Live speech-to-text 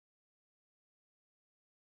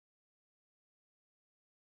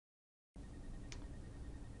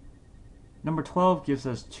Number 12 gives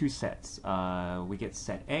us two sets. We get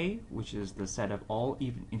set A, which is the set of all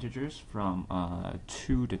even integers from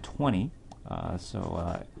 2 to 20.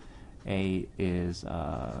 A is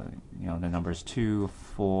the numbers 2,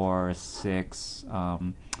 4, 6,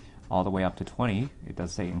 all the way up to 20. It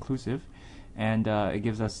does say inclusive. And it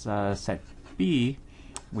gives us set B,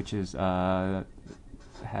 which is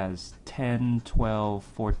has 10, 12,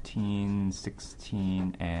 14,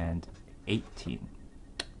 16, and 18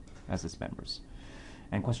 as its members.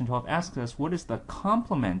 And question 12 asks us, what is the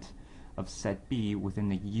complement of set B within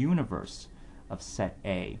the universe of set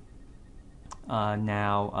A?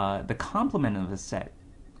 The complement of a set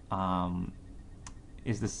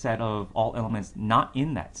is the set of all elements not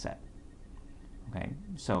in that set. Okay,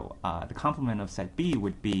 so the complement of set B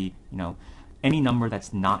would be, any number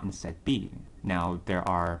that's not in set B. Now there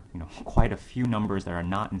are, quite a few numbers that are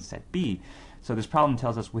not in set B. So this problem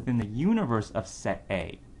tells us within the universe of set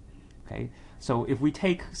A. Okay, so if we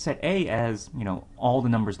take set A as, all the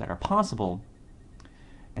numbers that are possible,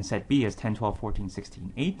 and set B as 10, 12, 14,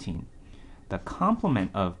 16, 18, the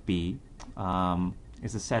complement of B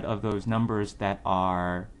is a set of those numbers that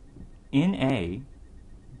are in A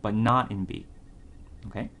but not in B.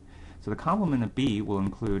 Okay, so the complement of B will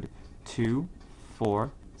include 2,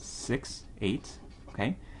 4, 6, 8.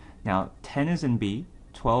 Okay, now 10 is in B,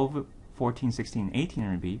 12, 14, 16, 18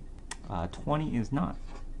 are in B, 20 is not.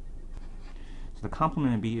 So the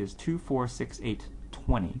complement of B is 2, 4, 6, 8,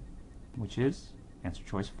 20, which is answer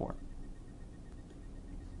choice 4.